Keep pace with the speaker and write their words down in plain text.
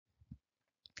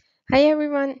Hi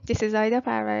everyone, this is Aida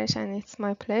Parvaresh and it's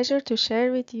my pleasure to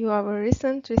share with you our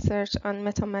recent research on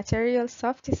metamaterial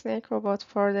soft snake robot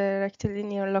for the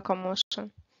rectilinear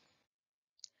locomotion.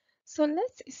 So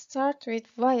let's start with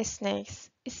why snakes.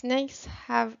 Snakes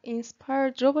have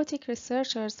inspired robotic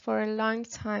researchers for a long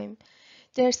time.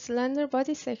 Their slender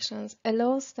body sections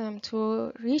allows them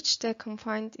to reach the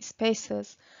confined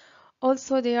spaces.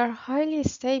 Also, they are highly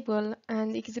stable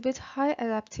and exhibit high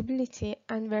adaptability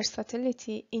and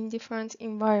versatility in different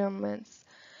environments.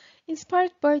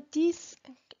 Inspired by these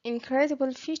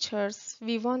incredible features,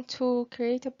 we want to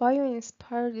create a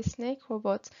bioinspired snake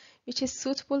robot which is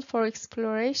suitable for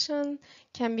exploration,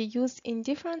 can be used in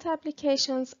different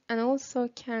applications, and also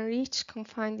can reach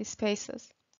confined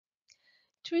spaces.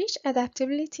 To reach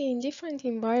adaptability in different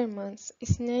environments,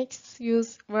 snakes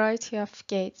use a variety of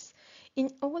gaits. In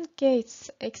all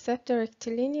gaits except the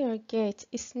rectilinear gait,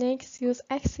 snakes use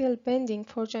axial bending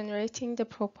for generating the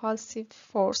propulsive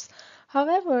force.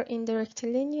 However, in the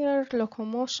rectilinear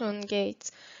locomotion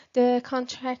gait, the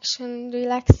contraction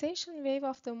relaxation wave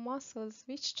of the muscles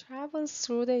which travels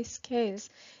through the scales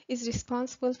is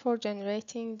responsible for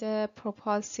generating the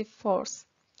propulsive force.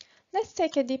 Let's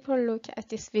take a deeper look at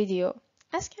this video.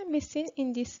 As can be seen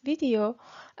in this video,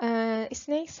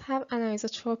 snakes have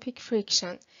anisotropic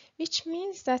friction, which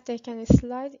means that they can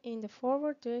slide in the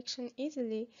forward direction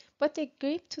easily, but they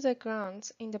grip to the ground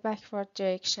in the backward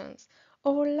directions.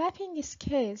 Overlapping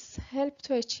scales help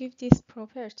to achieve this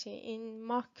property in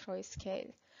macro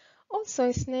scale.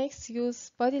 Also, snakes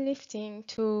use body lifting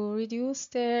to reduce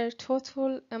their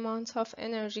total amount of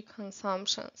energy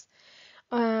consumptions.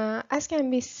 As can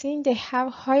be seen, they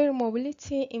have higher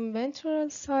mobility in ventral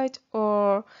side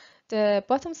or the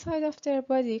bottom side of their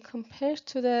body compared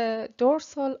to the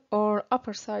dorsal or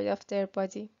upper side of their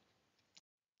body.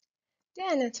 The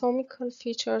anatomical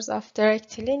features of the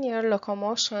rectilinear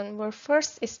locomotion were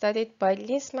first studied by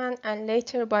Lisman and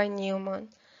later by Newman.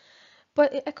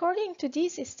 But according to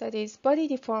these studies, body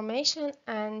deformation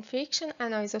and friction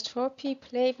anisotropy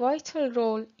play a vital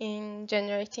role in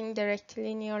generating the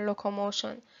rectilinear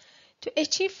locomotion. To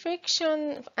achieve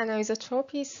friction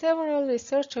anisotropy, several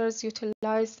researchers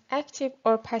utilized active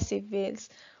or passive wheels.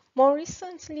 More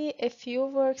recently, a few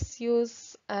works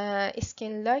use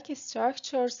skin-like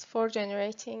structures for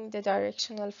generating the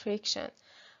directional friction.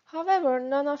 However,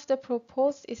 none of the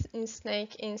proposed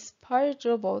snake-inspired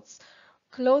robots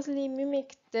closely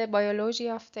mimic the biology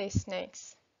of the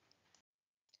snakes.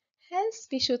 Hence,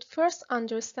 we should first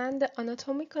understand the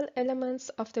anatomical elements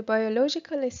of the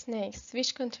biological snakes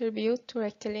which contribute to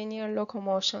rectilinear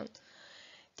locomotion.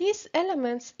 These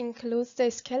elements include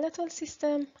the skeletal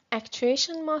system,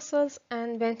 actuation muscles,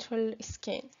 and ventral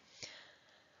skin.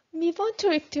 We want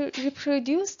to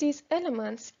reproduce these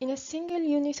elements in a single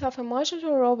unit of a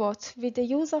modular robot with the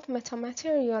use of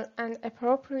metamaterial and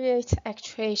appropriate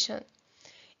actuation.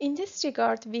 In this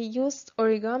regard, we used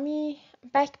origami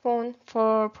backbone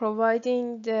for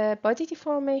providing the body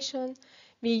deformation.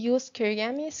 We used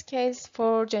kirigami scales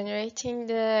for generating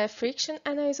the friction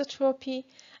anisotropy,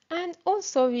 and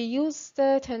also we used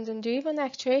the tendon-driven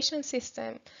actuation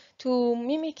system to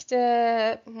mimic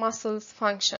the muscle's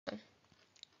function.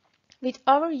 With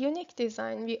our unique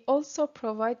design, we also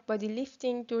provide body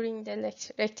lifting during the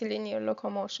rectilinear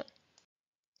locomotion.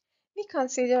 We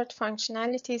considered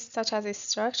functionalities such as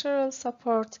structural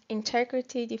support,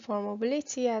 integrity,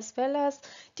 deformability, as well as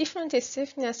different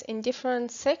stiffness in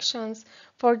different sections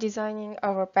for designing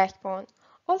our backbone.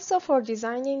 Also, for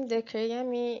designing the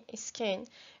kirigami skin,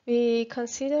 we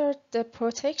considered the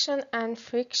protection and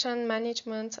friction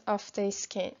management of the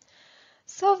skin.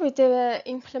 So with the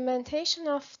implementation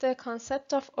of the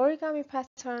concept of origami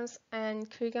patterns and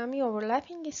kirigami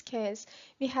overlapping scales,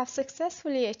 we have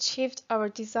successfully achieved our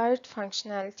desired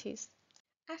functionalities.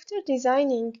 After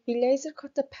designing, we laser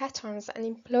cut the patterns and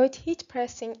employed heat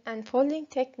pressing and folding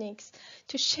techniques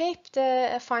to shape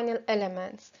the final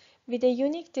elements. With the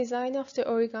unique design of the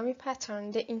origami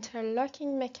pattern, the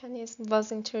interlocking mechanism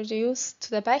was introduced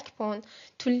to the backbone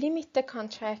to limit the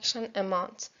contraction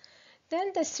amount.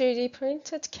 Then the 3D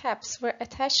printed caps were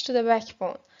attached to the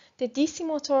backbone. The DC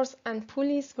motors and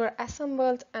pulleys were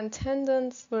assembled and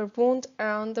tendons were wound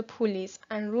around the pulleys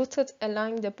and routed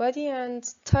along the body and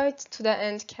tied to the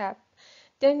end cap.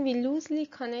 Then we loosely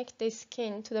connect the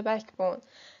skin to the backbone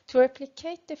to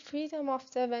replicate the freedom of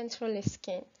the ventral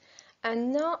skin.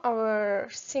 And now our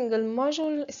single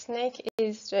module snake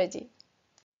is ready.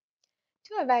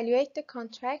 To evaluate the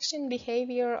contraction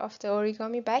behavior of the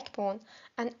origami backbone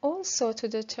and also to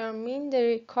determine the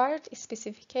required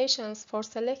specifications for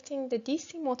selecting the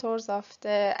DC motors of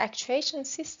the actuation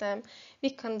system, we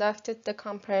conducted the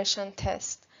compression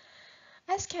test.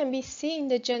 As can be seen in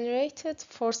the generated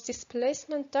force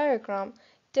displacement diagram,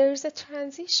 there is a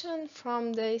transition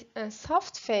from the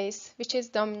soft phase, which is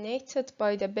dominated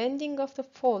by the bending of the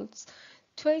folds,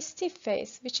 to a stiff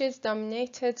phase, which is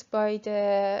dominated by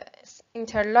the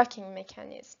interlocking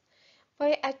mechanism.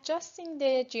 By adjusting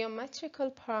the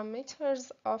geometrical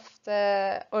parameters of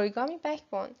the origami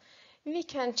backbone, we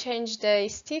can change the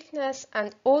stiffness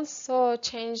and also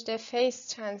change the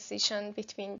phase transition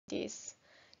between these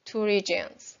two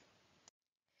regions.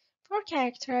 For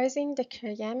characterizing the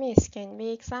kirigami skin, we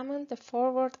examined the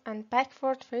forward and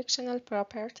backward frictional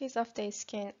properties of the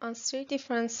skin on 3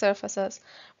 different surfaces,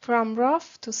 from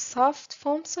rough to soft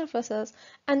foam surfaces,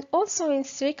 and also in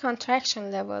 3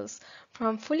 contraction levels,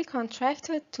 from fully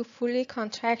contracted to fully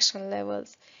contraction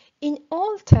levels. In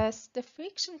all tests, the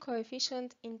friction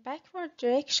coefficient in backward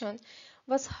direction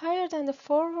was higher than the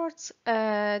forward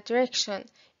direction,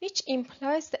 which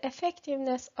implies the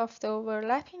effectiveness of the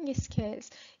overlapping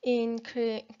scales in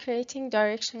creating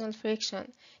directional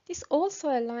friction. This also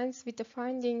aligns with the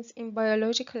findings in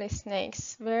biological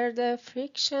snakes, where the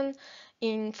friction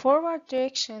in forward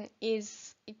direction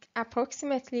is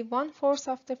approximately 1/4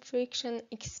 of the friction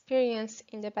experienced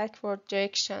in the backward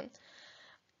direction.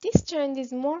 This trend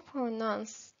is more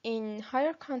pronounced in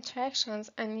higher contractions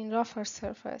and in rougher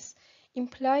surface,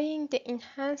 implying the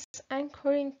enhanced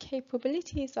anchoring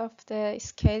capabilities of the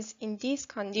scales in these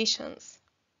conditions.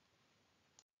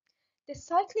 The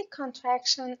cyclic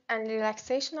contraction and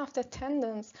relaxation of the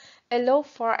tendons allow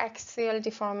for axial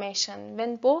deformation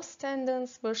when both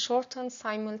tendons were shortened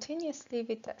simultaneously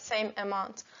with the same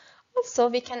amount. Also,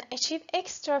 we can achieve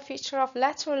extra feature of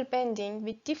lateral bending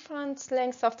with different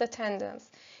lengths of the tendons,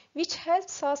 which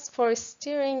helps us for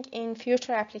steering in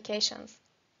future applications.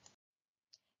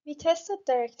 We tested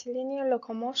the rectilinear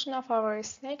locomotion of our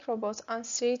snake robot on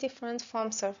 3 different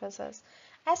foam surfaces.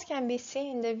 As can be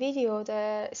seen in the video,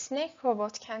 the snake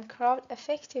robot can crawl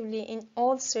effectively in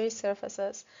all 3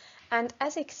 surfaces, and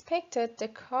as expected, the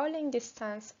crawling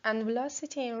distance and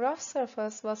velocity in rough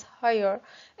surface was higher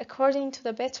according to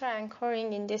the better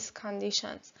anchoring in these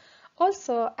conditions.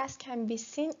 Also, as can be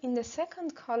seen in the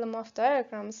second column of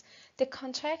diagrams, the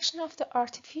contraction of the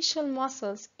artificial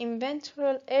muscles in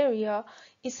ventral area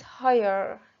is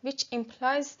higher, which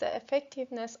implies the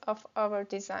effectiveness of our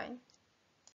design.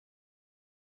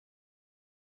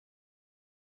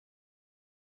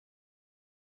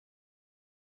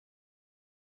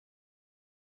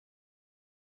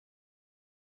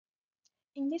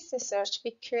 In this research,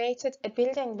 we created a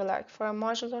building block for a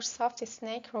modular soft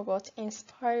snake robot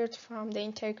inspired from the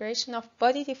integration of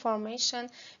body deformation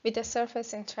with the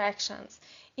surface interactions.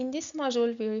 In this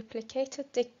module, we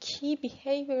replicated the key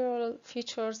behavioral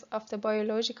features of the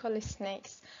biological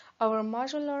snakes. Our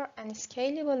modular and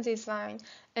scalable design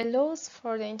allows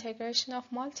for the integration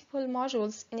of multiple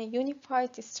modules in a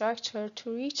unified structure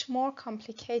to reach more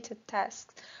complicated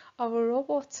tasks. Our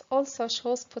robot also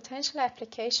shows potential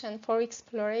application for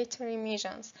exploratory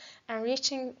missions and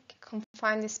reaching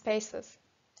confined spaces.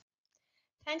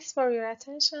 Thanks for your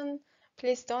attention.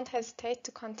 Please don't hesitate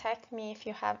to contact me if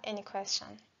you have any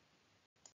question.